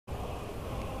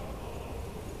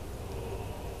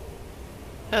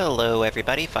Hello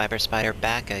everybody, Fiber Spider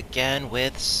back again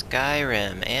with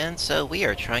Skyrim, and so we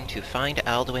are trying to find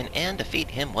Alduin and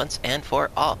defeat him once and for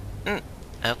all.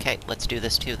 Okay, let's do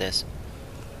this.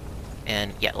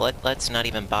 And yeah, let's not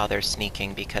even bother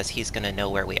sneaking because he's gonna know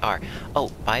where we are.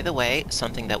 Oh, by the way,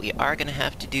 something that we are gonna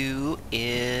have to do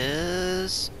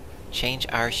is change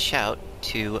our shout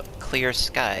to Clear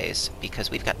Skies because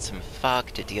we've got some fog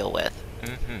to deal with.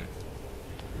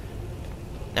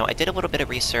 Now, I did a little bit of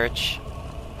research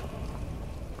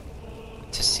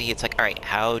to see, it's like, alright,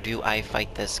 how do I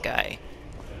fight this guy?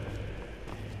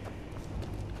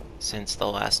 Since the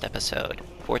last episode.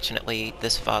 Fortunately,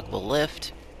 this fog will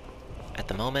lift at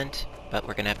the moment, but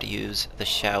we're gonna have to use the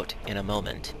shout in a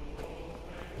moment.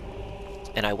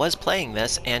 And I was playing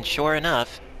this, and sure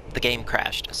enough, the game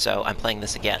crashed, so I'm playing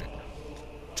this again.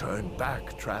 Turn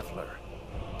back, traveler.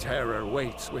 Terror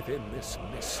waits within this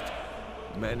mist.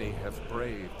 Many have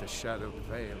braved the shadowed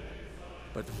veil,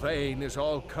 but vain is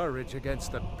all courage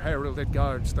against the peril that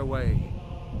guards the way.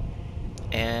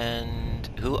 And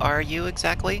who are you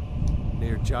exactly?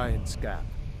 Near Giant's Gap,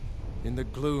 in the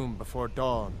gloom before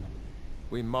dawn,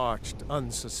 we marched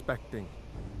unsuspecting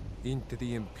into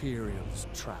the Imperial's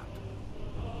trap.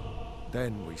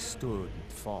 Then we stood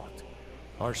and fought,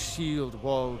 our shield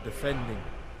wall defending,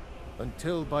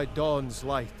 until by dawn's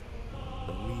light,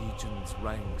 the Legion's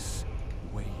ranks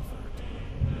wavered.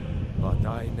 But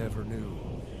I never knew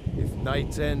if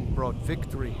night's end brought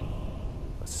victory,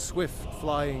 a swift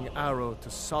flying arrow to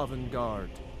Sovngarde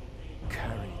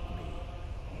carried me.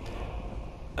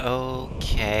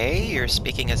 Okay, you're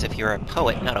speaking as if you're a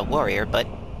poet, not a warrior, but...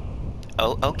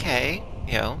 Oh, okay.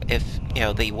 You know, if,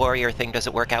 the warrior thing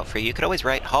doesn't work out for you, you could always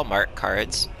write Hallmark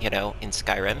cards, in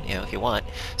Skyrim, if you want.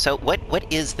 So,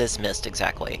 what is this mist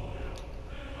exactly?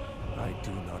 I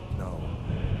do not know,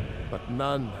 but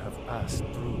none have passed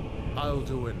through.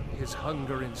 Alduin, his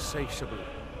hunger insatiable,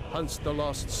 hunts the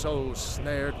lost souls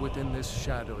snared within this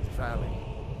shadowed valley.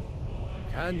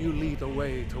 Can you lead the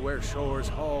way to where Shore's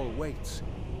Hall waits,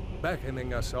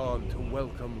 beckoning us on to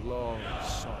welcome long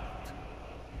sought?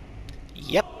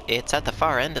 Yep, it's at the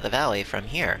far end of the valley from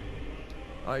here.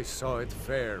 I saw it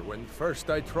fair when first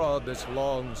I trod this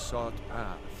long sought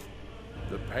path.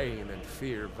 The pain and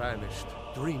fear vanished,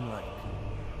 dreamlike,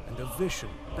 and a vision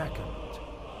beckoned.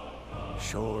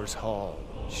 Shore's Hall,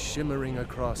 shimmering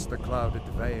across the clouded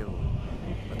veil,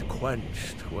 but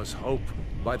quenched was hope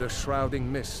by the shrouding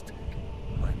mist.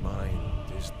 My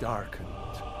mind is darkened.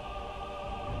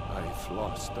 I've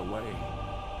lost the way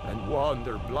and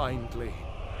wander blindly.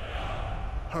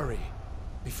 Hurry,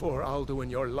 before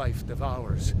Alduin your life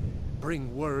devours.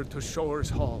 Bring word to Shore's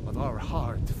Hall of our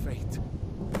hard fate.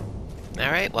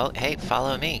 Alright, well, hey,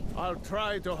 follow me. I'll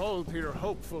try to hold to your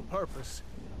hopeful purpose.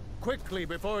 Quickly,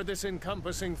 before this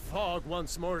encompassing fog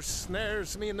once more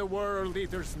snares me in the World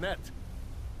Eater's net.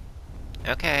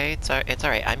 Okay, it's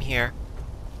alright, I'm here.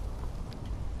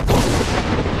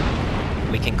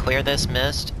 We can clear this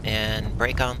mist and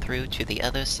break on through to the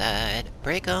other side.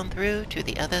 Break on through to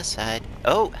the other side.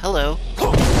 Oh, hello.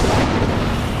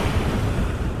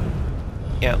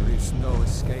 Yep. There is no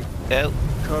escape. Oh.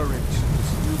 Courage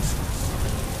is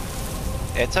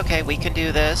useless. It's okay, we can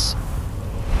do this.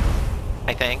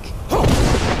 I think.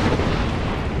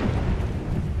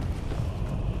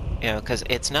 Because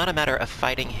it's not a matter of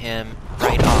fighting him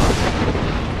right off.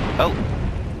 Oh.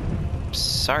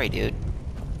 Sorry, dude.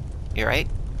 You right?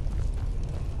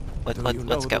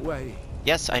 Let's go. Way?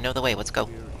 Yes, I know the way. Let's go.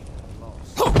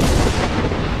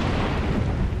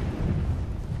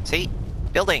 See?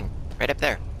 Building! Right up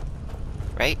there.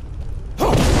 Right?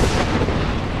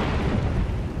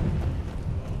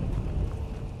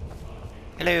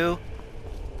 Hello?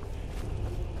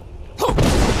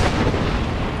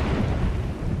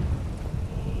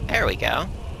 There we go.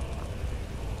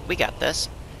 We got this.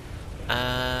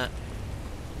 Oh.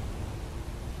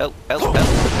 Oh.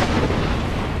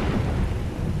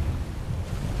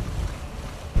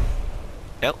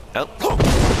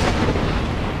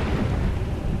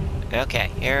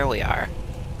 Okay, here we are.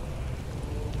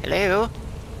 Hello? How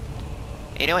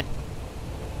you doing?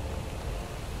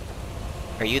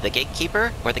 Are you the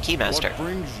gatekeeper or the keymaster? What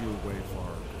brings you,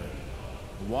 Wayfarer?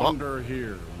 Wander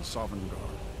here in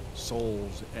Sovngarde,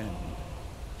 Soul's End.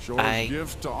 Shore's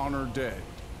gift to honor dead.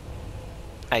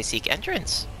 I seek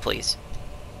entrance, please.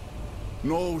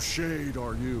 No shade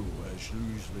are you, as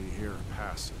usually here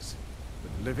passes.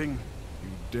 But living, you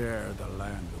dare the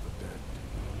land of the dead.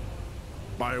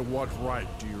 By what right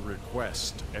do you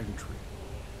request entry?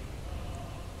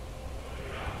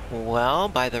 Well,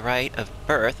 by the right of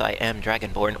birth, I am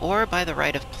Dragonborn, or by the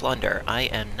right of plunder, I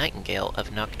am Nightingale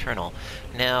of Nocturnal.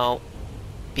 Now,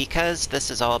 because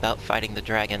this is all about fighting the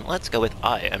dragon, let's go with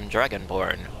I am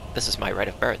Dragonborn. This is my right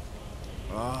of birth.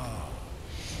 Ah.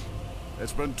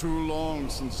 It's been too long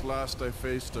since last I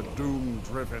faced a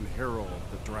doom-driven hero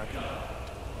of the dragon.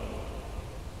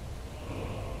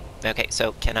 Okay,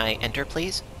 so can I enter,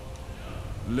 please?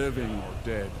 Living or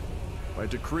dead, by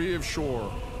decree of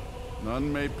shore,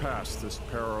 none may pass this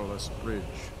perilous bridge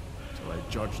till I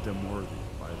judge them worthy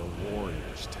by the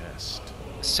warrior's test.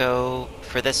 So,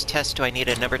 for this test, do I need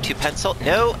a number 2 pencil?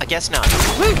 No, I guess not.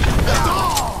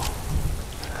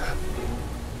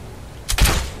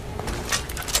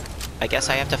 I guess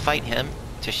I have to fight him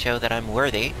to show that I'm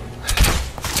worthy.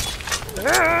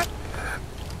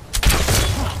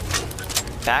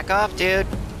 Back off, dude!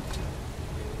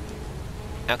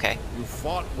 Okay. You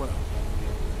fought well.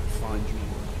 I find you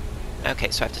worthy.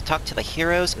 Okay, so I have to talk to the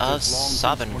heroes of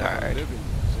Sovngarde.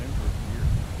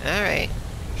 Alright.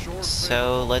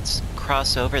 So let's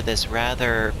cross over this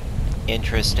rather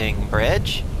interesting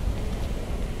bridge,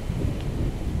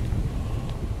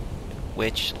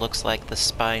 which looks like the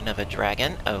spine of a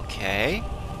dragon. Okay.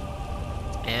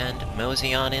 And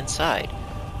mosey on inside.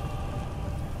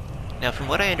 Now, from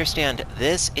what I understand,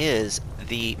 this is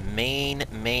the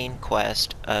main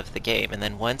quest of the game, and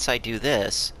then once I do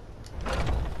this,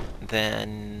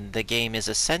 then the game is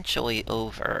essentially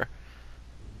over.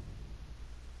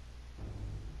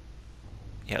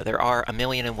 You know, there are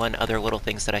 1,000,001 other little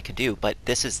things that I can do, but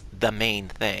this is the main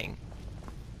thing.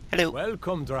 Hello.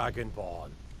 Welcome, Dragonborn.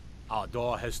 Our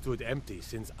door has stood empty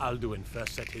since Alduin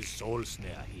first set his soul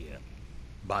snare here.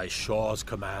 By Shor's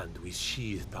command, we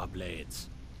sheathed our blades,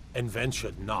 and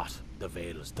ventured not the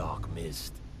Vale's dark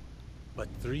mist. But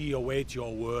 3 await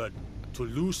your word to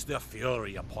loose their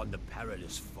fury upon the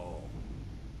perilous foe.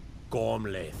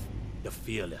 Gormlaith, the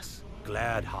fearless,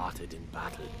 glad-hearted in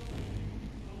battle.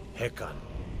 Hekon,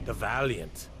 the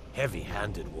valiant,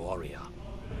 heavy-handed warrior.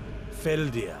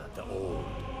 Feldir, the old,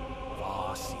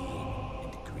 far-seeing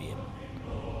and grim.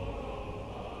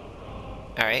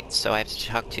 Alright, so I have to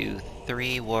talk to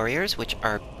 3 warriors, which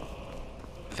are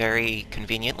very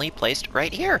conveniently placed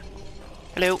right here.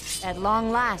 Hello. At long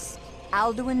last,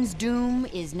 Alduin's doom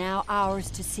is now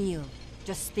ours to seal.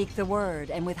 Just speak the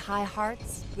word, and with high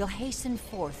hearts, we'll hasten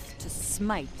forth to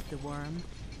smite the worm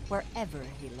wherever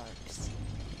he lurks.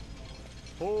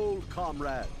 Hold,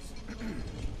 comrades.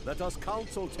 Let us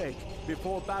counsel take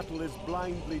before battle is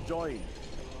blindly joined.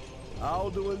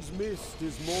 Alduin's mist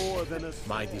is more than a...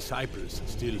 My disciples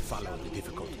still follow the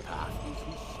difficult path.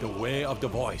 The way of the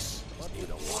voice is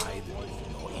neither wide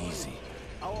nor easy.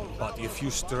 But if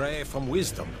you stray from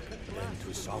wisdom, then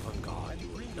to Sovngarde you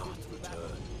will not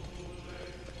return.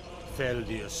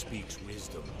 Feldir speaks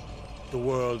wisdom. The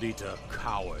World Eater,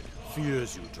 coward,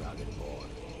 fears you, Dragonborn.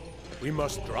 We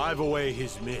must drive away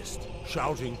his mist,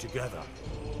 shouting together,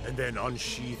 and then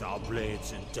unsheath our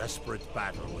blades in desperate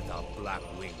battle with our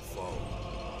black-winged foe.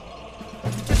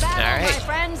 To battle, All right. my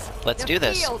friends! Let's do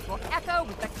this. The field will echo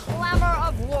with the clamor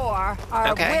of war, our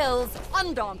Okay. wills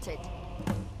undaunted.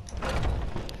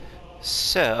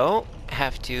 So,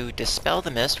 have to dispel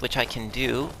the mist, which I can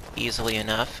do easily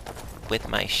enough with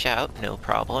my shout, no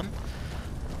problem.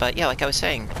 But yeah, like I was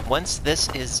saying, once this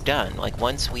is done, like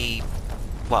once we,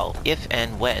 well, if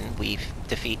and when we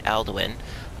defeat Alduin,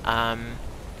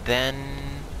 then,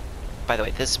 by the way,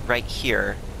 this right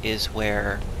here is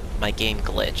where my game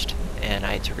glitched, and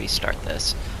I had to restart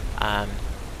this.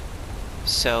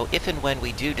 So if and when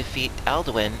we do defeat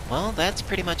Alduin, well, that's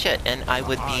pretty much it, and I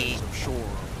would be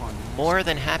more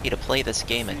than happy to play this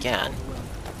game again.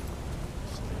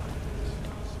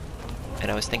 And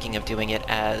I was thinking of doing it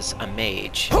as a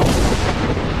mage.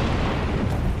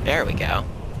 There we go.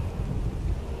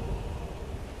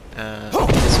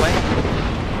 This way?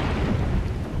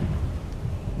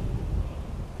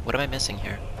 What am I missing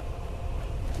here?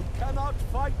 You cannot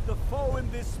fight the foe in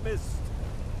this mist.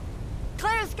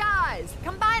 Clear skies!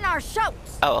 Combine our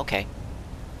shouts! Oh, okay.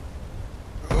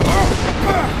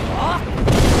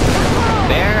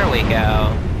 There we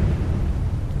go.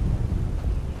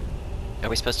 Are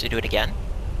we supposed to do it again?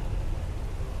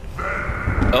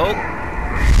 Oh!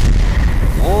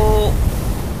 Whoa!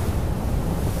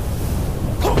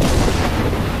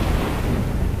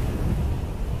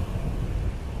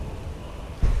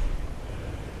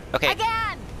 Okay.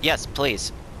 Again! Yes,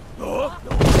 please.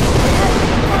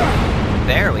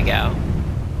 There we go.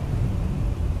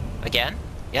 Again?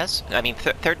 Yes? I mean,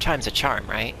 third time's a charm,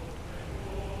 right?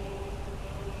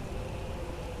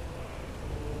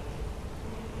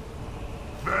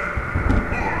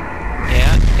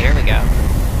 Yeah, here we go.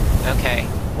 Okay,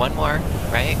 one more,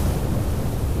 right?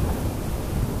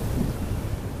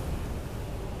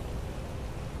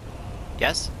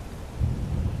 Yes?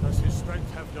 Does his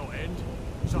strength have no end?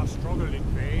 Is our struggle in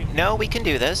vain? No, we can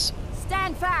do this.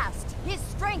 Stand fast! His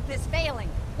strength is failing.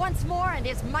 Once more and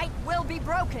his might will be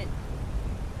broken.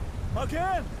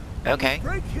 Again! Okay.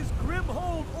 Break his grim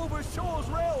hold over Shaw's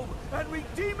realm and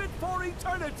redeem it for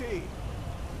eternity!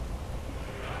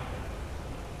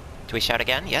 Do we shout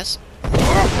again? Yes?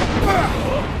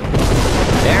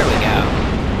 There we go.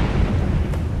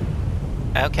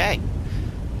 Okay.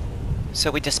 So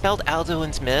we dispelled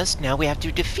Alduin's mist, now we have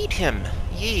to defeat him!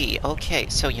 Yee! Okay,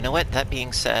 so you know what? That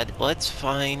being said, let's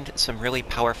find some really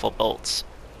powerful bolts.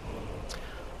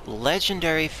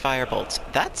 Legendary fire bolts.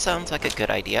 That sounds like a good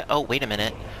idea. Oh, wait a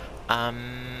minute.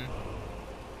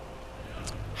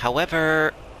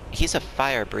 However, he's a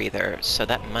fire breather, so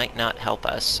that might not help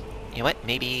us. You know what?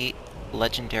 Maybe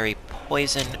legendary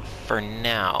poison for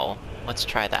now. Let's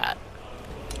try that.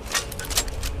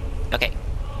 Okay.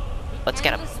 Let's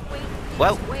get him.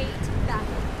 Whoa!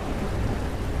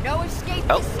 No escape.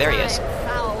 Oh, there he is.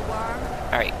 Foul worm.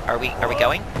 Alright, are we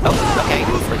going? Oh, okay,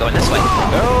 we're going this way.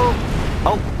 Oh!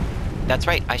 Oh! That's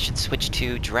right, I should switch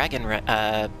to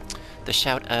the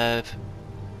shout of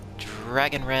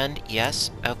Dragon Rend, yes.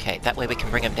 Okay, that way we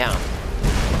can bring him down.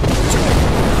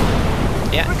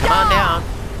 Yeah, come on down.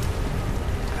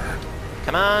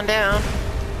 Come on down.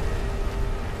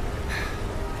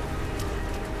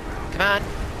 Come on.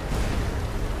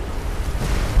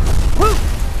 Woo!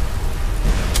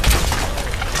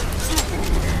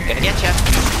 Gonna get ya.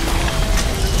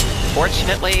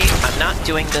 Fortunately, I'm not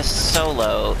doing this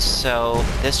solo, so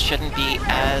this shouldn't be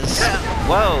as...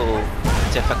 Whoa!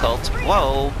 Difficult.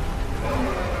 Whoa!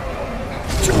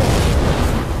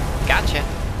 Gotcha.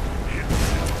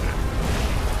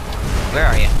 Where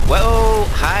are you? Whoa!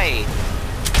 Hi!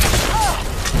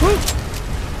 Woo!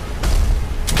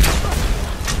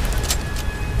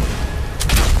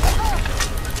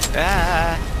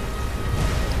 Ah!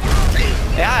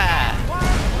 Ah!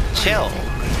 Chill.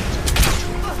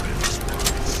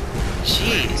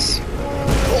 Jeez.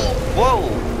 Whoa!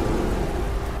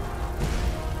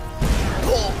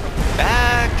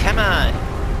 Ah, come on!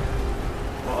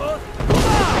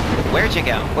 Where'd you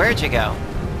go? Where'd you go?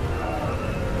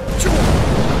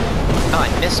 Oh, I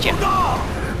missed you.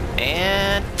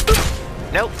 And...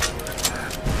 Nope.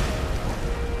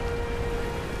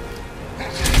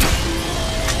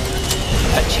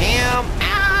 A jam!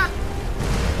 Ah!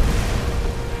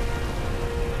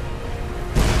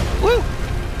 Woo!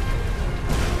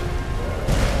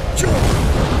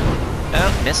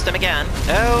 Oh, missed him again.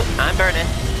 Oh, I'm burning.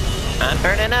 I'm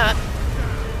burning up.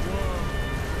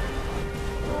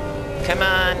 Come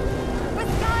on. With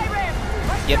Skyrim!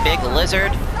 You big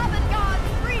lizard. Summon God's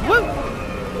freedom! Woo!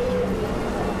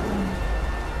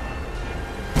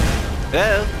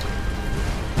 Oh.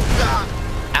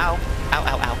 Ow. Ow,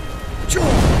 ow, ow.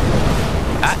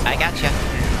 Ah, I gotcha.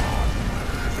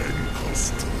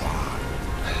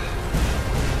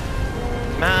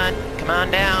 Come on. Come on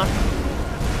down.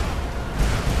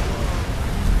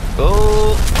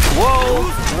 Oh. Whoa.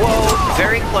 Whoa.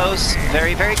 Very close.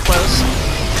 Very, very close.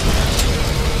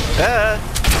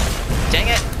 Dang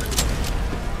it.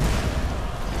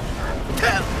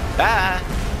 Ah.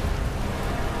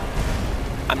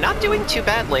 I'm not doing too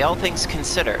badly, all things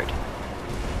considered.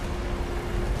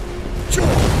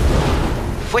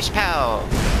 Whoosh pow!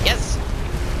 Yes!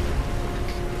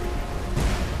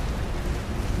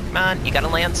 Come on, you gotta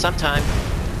land sometime.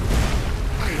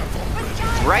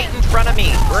 Right in front of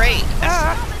me! Great!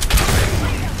 Ah.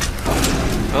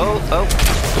 Oh, oh.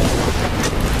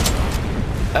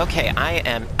 Okay, I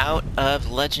am out of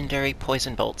legendary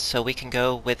poison bolts, so we can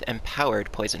go with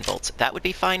empowered poison bolts. That would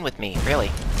be fine with me,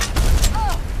 really.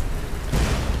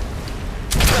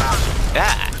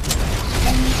 Ah!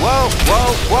 Whoa,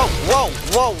 whoa, whoa, whoa,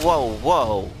 whoa, whoa,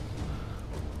 whoa!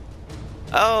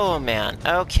 Oh, man.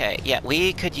 Okay, yeah,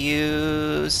 we could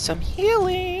use some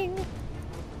healing.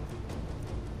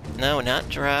 No, not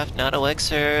draft, not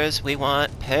elixirs. We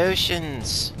want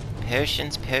potions.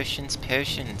 Potions, potions,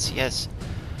 potions, yes.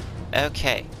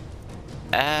 Okay.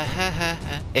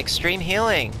 Extreme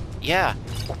healing. Yeah.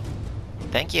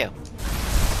 Thank you.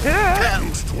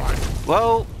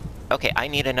 Whoa! Okay, I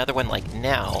need another one, like,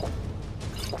 now.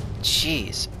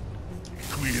 Jeez.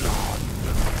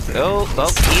 Oh,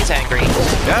 oh, he's angry.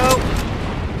 No!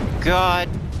 God.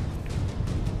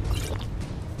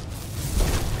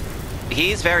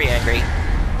 He's very angry.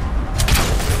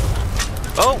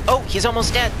 Oh, oh, he's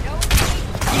almost dead.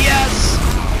 Yes!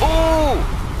 Oh!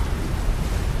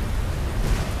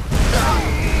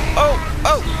 Oh,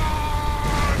 oh!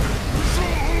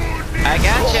 I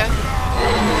gotcha!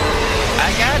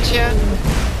 I gotcha!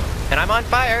 And I'm on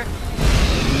fire!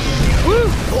 Woo!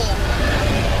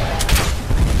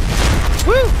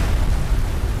 Woo!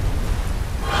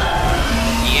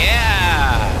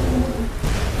 Yeah!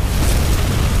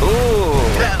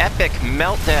 Ooh, epic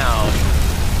meltdown.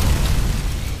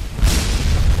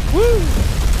 Woo!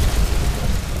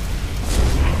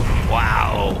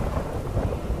 Wow.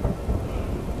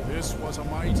 This was a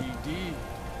mighty deed.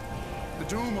 The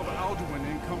doom of Alduin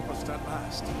encompassed at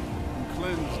last, and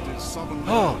cleansed his southern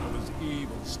land of his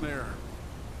evil snare.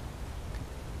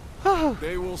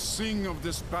 They will sing of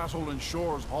this battle in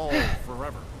Shore's Hall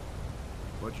forever.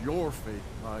 But your fate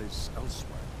lies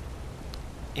elsewhere.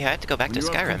 Yeah, I have to go back to When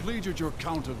you have Skyrim. completed your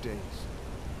count of days,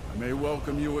 I may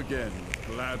welcome you again with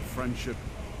glad friendship,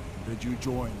 and bid you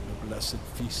join the blessed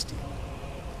feasting.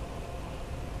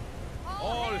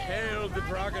 All hail the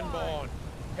Dragonborn!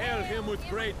 Hail him with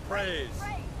great praise!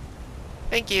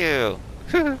 Thank you.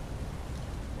 When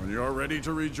you are ready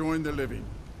to rejoin the living,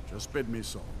 just bid me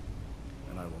so,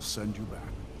 and I will send you back.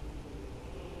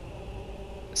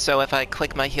 So if I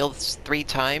click my heels 3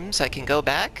 times, I can go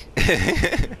back?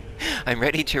 I'm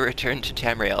ready to return to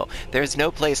Tamriel. There's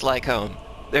no place like home.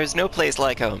 There's no place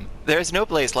like home. There's no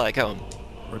place like home.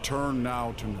 Return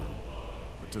now to Nurn,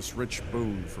 with this rich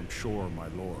boon from Shore, my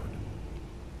lord.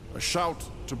 A shout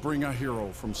to bring a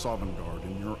hero from Sovngarde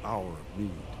in your hour of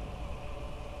need.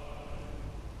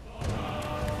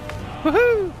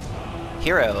 Woohoo!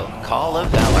 Hero, Call of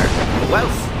Valor. Whoa!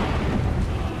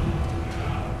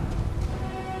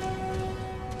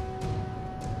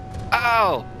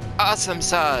 Oh! Awesome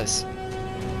sauce!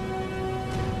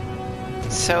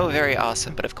 So very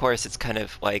awesome, but of course it's kind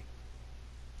of like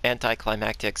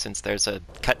anticlimactic since there's a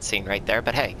cutscene right there,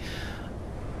 but hey.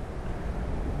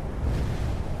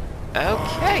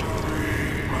 Okay.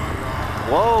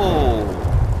 Whoa!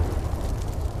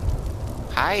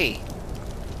 Hi!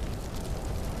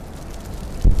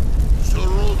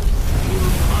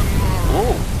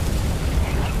 Ooh.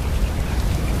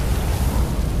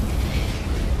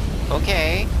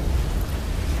 Okay.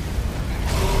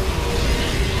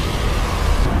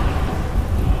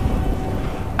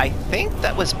 I think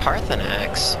that was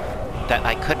Parthenax that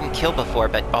I couldn't kill before,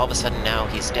 but all of a sudden now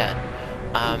he's dead.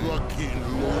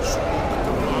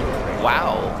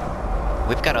 Wow.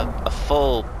 We've got a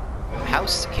full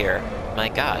house here. My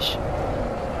gosh.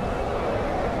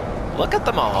 Look at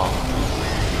them all.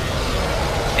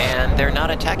 And they're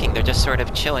not attacking, they're just sort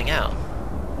of chilling out.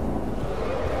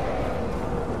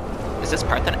 Is this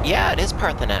Parthenax? Yeah, it is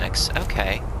Parthenax.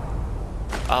 Okay.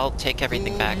 I'll take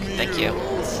everything back. Thank you.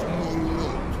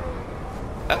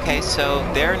 Okay, so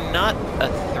they're not a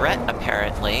threat,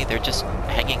 apparently. They're just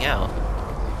hanging out.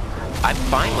 I'm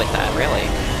fine with that, really.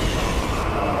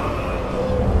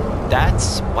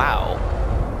 That's... wow.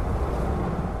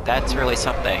 That's really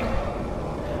something.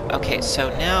 Okay, so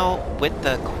now with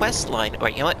the quest line...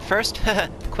 Wait, you know what? First,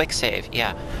 quick save,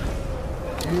 yeah.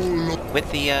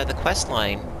 With the quest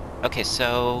line... Okay,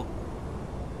 so...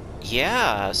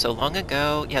 Yeah, so long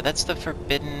ago... Yeah, that's the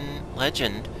Forbidden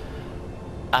Legend.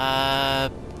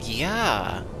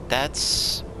 Yeah,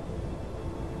 that's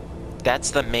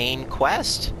the main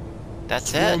quest.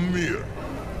 That's it.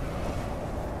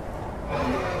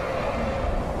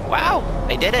 Wow,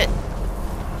 I did it!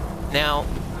 Now,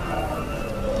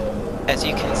 as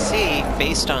you can see,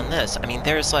 based on this, I mean,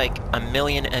 there's like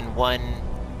 1,000,001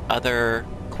 other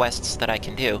quests that I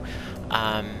can do.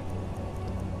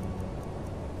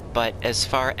 But as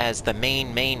far as the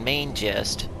main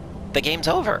gist, the game's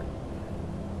over.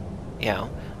 You know,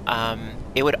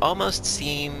 it would almost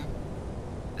seem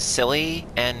silly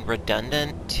and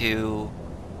redundant to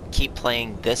keep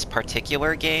playing this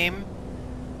particular game,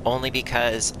 only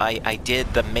because I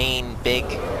did the main big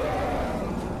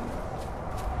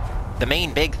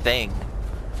thing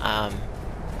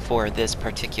for this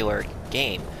particular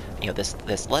game, you know,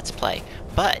 this Let's Play.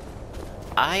 But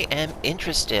I am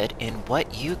interested in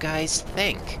what you guys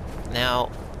think.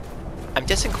 Now, I'm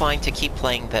disinclined to keep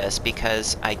playing this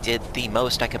because I did the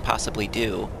most I could possibly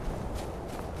do,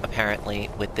 apparently,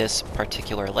 with this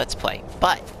particular Let's Play.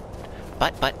 But,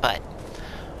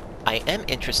 I am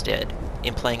interested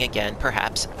in playing again,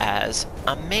 perhaps, as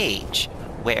a mage,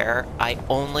 where I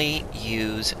only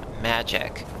use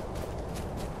magic.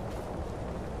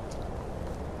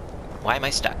 Why am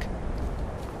I stuck?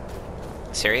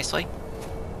 Seriously?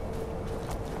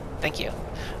 Thank you.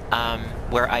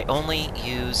 Where I only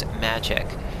use magic.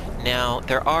 Now,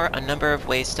 there are a number of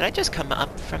ways... Did I just come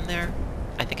up from there?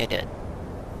 I think I did.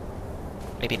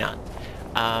 Maybe not.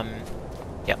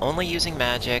 Yeah, only using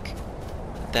magic.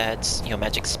 That's, you know,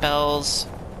 magic spells.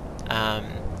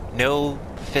 No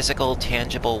physical,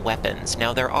 tangible weapons.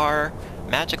 Now, there are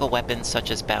magical weapons such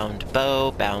as bound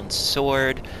bow, bound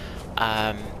sword,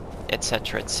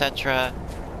 etc., etc.,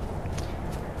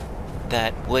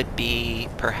 that would be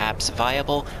perhaps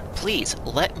viable, please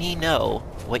let me know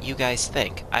what you guys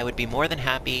think. I would be more than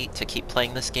happy to keep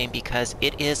playing this game because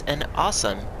it is an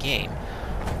awesome game.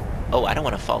 Oh, I don't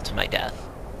want to fall to my death.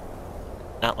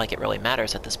 Not like it really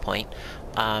matters at this point.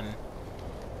 Come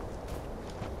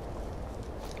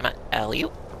on, Ellie,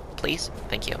 please.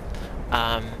 Thank you.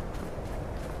 I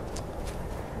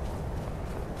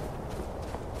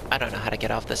don't know how to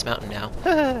get off this mountain now.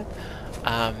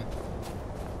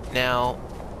 Now,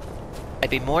 I'd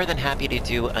be more than happy to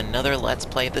do another Let's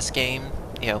Play of this game,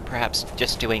 you know, perhaps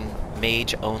just doing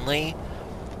Mage only,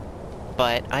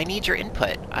 but I need your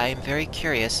input. I'm very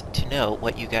curious to know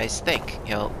what you guys think,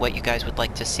 you know, what you guys would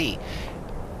like to see.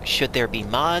 Should there be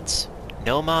mods?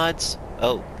 No mods?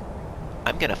 Oh,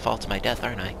 I'm gonna fall to my death,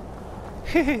 aren't I?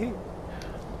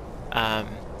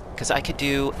 Because I could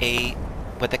do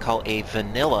what they call a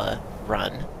vanilla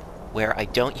run, where I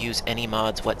don't use any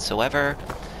mods whatsoever.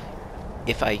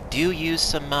 If I do use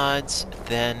some mods,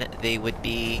 then they would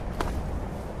be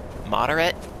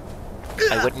moderate.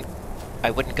 I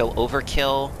wouldn't go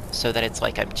overkill so that it's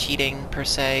like I'm cheating per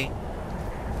se.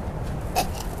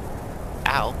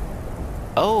 Ow.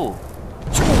 Oh!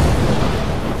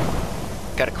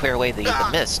 Gotta clear away the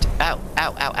mist. Ow,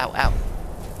 ow, ow, ow, ow.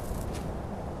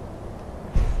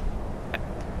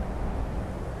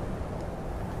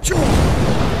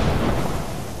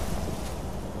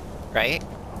 Right?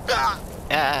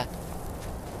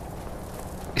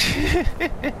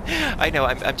 I know,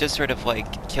 I'm just sort of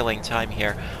like killing time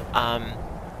here.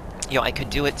 You know, I could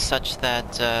do it such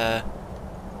that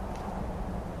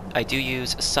I do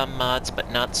use some mods,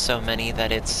 but not so many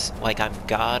that it's like I'm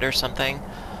God or something.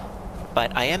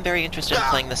 But I am very interested in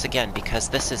playing this again because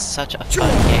this is such a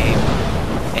fun game,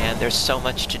 and there's so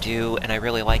much to do, and I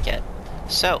really like it.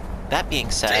 So, that being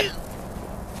said,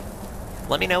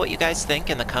 let me know what you guys think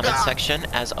in the comment section.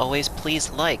 As always, please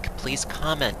like, please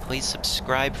comment, please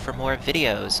subscribe for more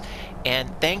videos. And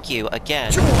thank you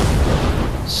again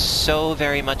so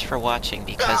very much for watching,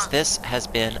 because this has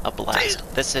been a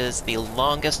blast. This is the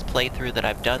longest playthrough that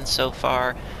I've done so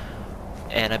far,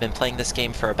 and I've been playing this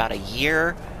game for about a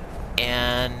year,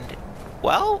 and,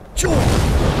 well,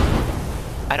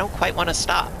 I don't quite want to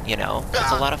stop, you know?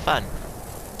 It's a lot of fun.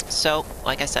 So,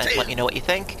 like I said, let me know what you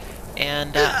think.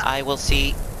 And I will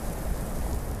see...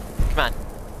 Come on.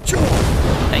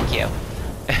 Thank you.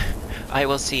 I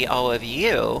will see all of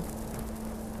you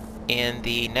in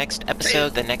the next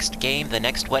episode, the next game, the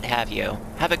next what have you.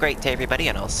 Have a great day, everybody,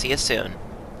 and I'll see you soon.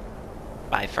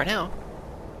 Bye for now.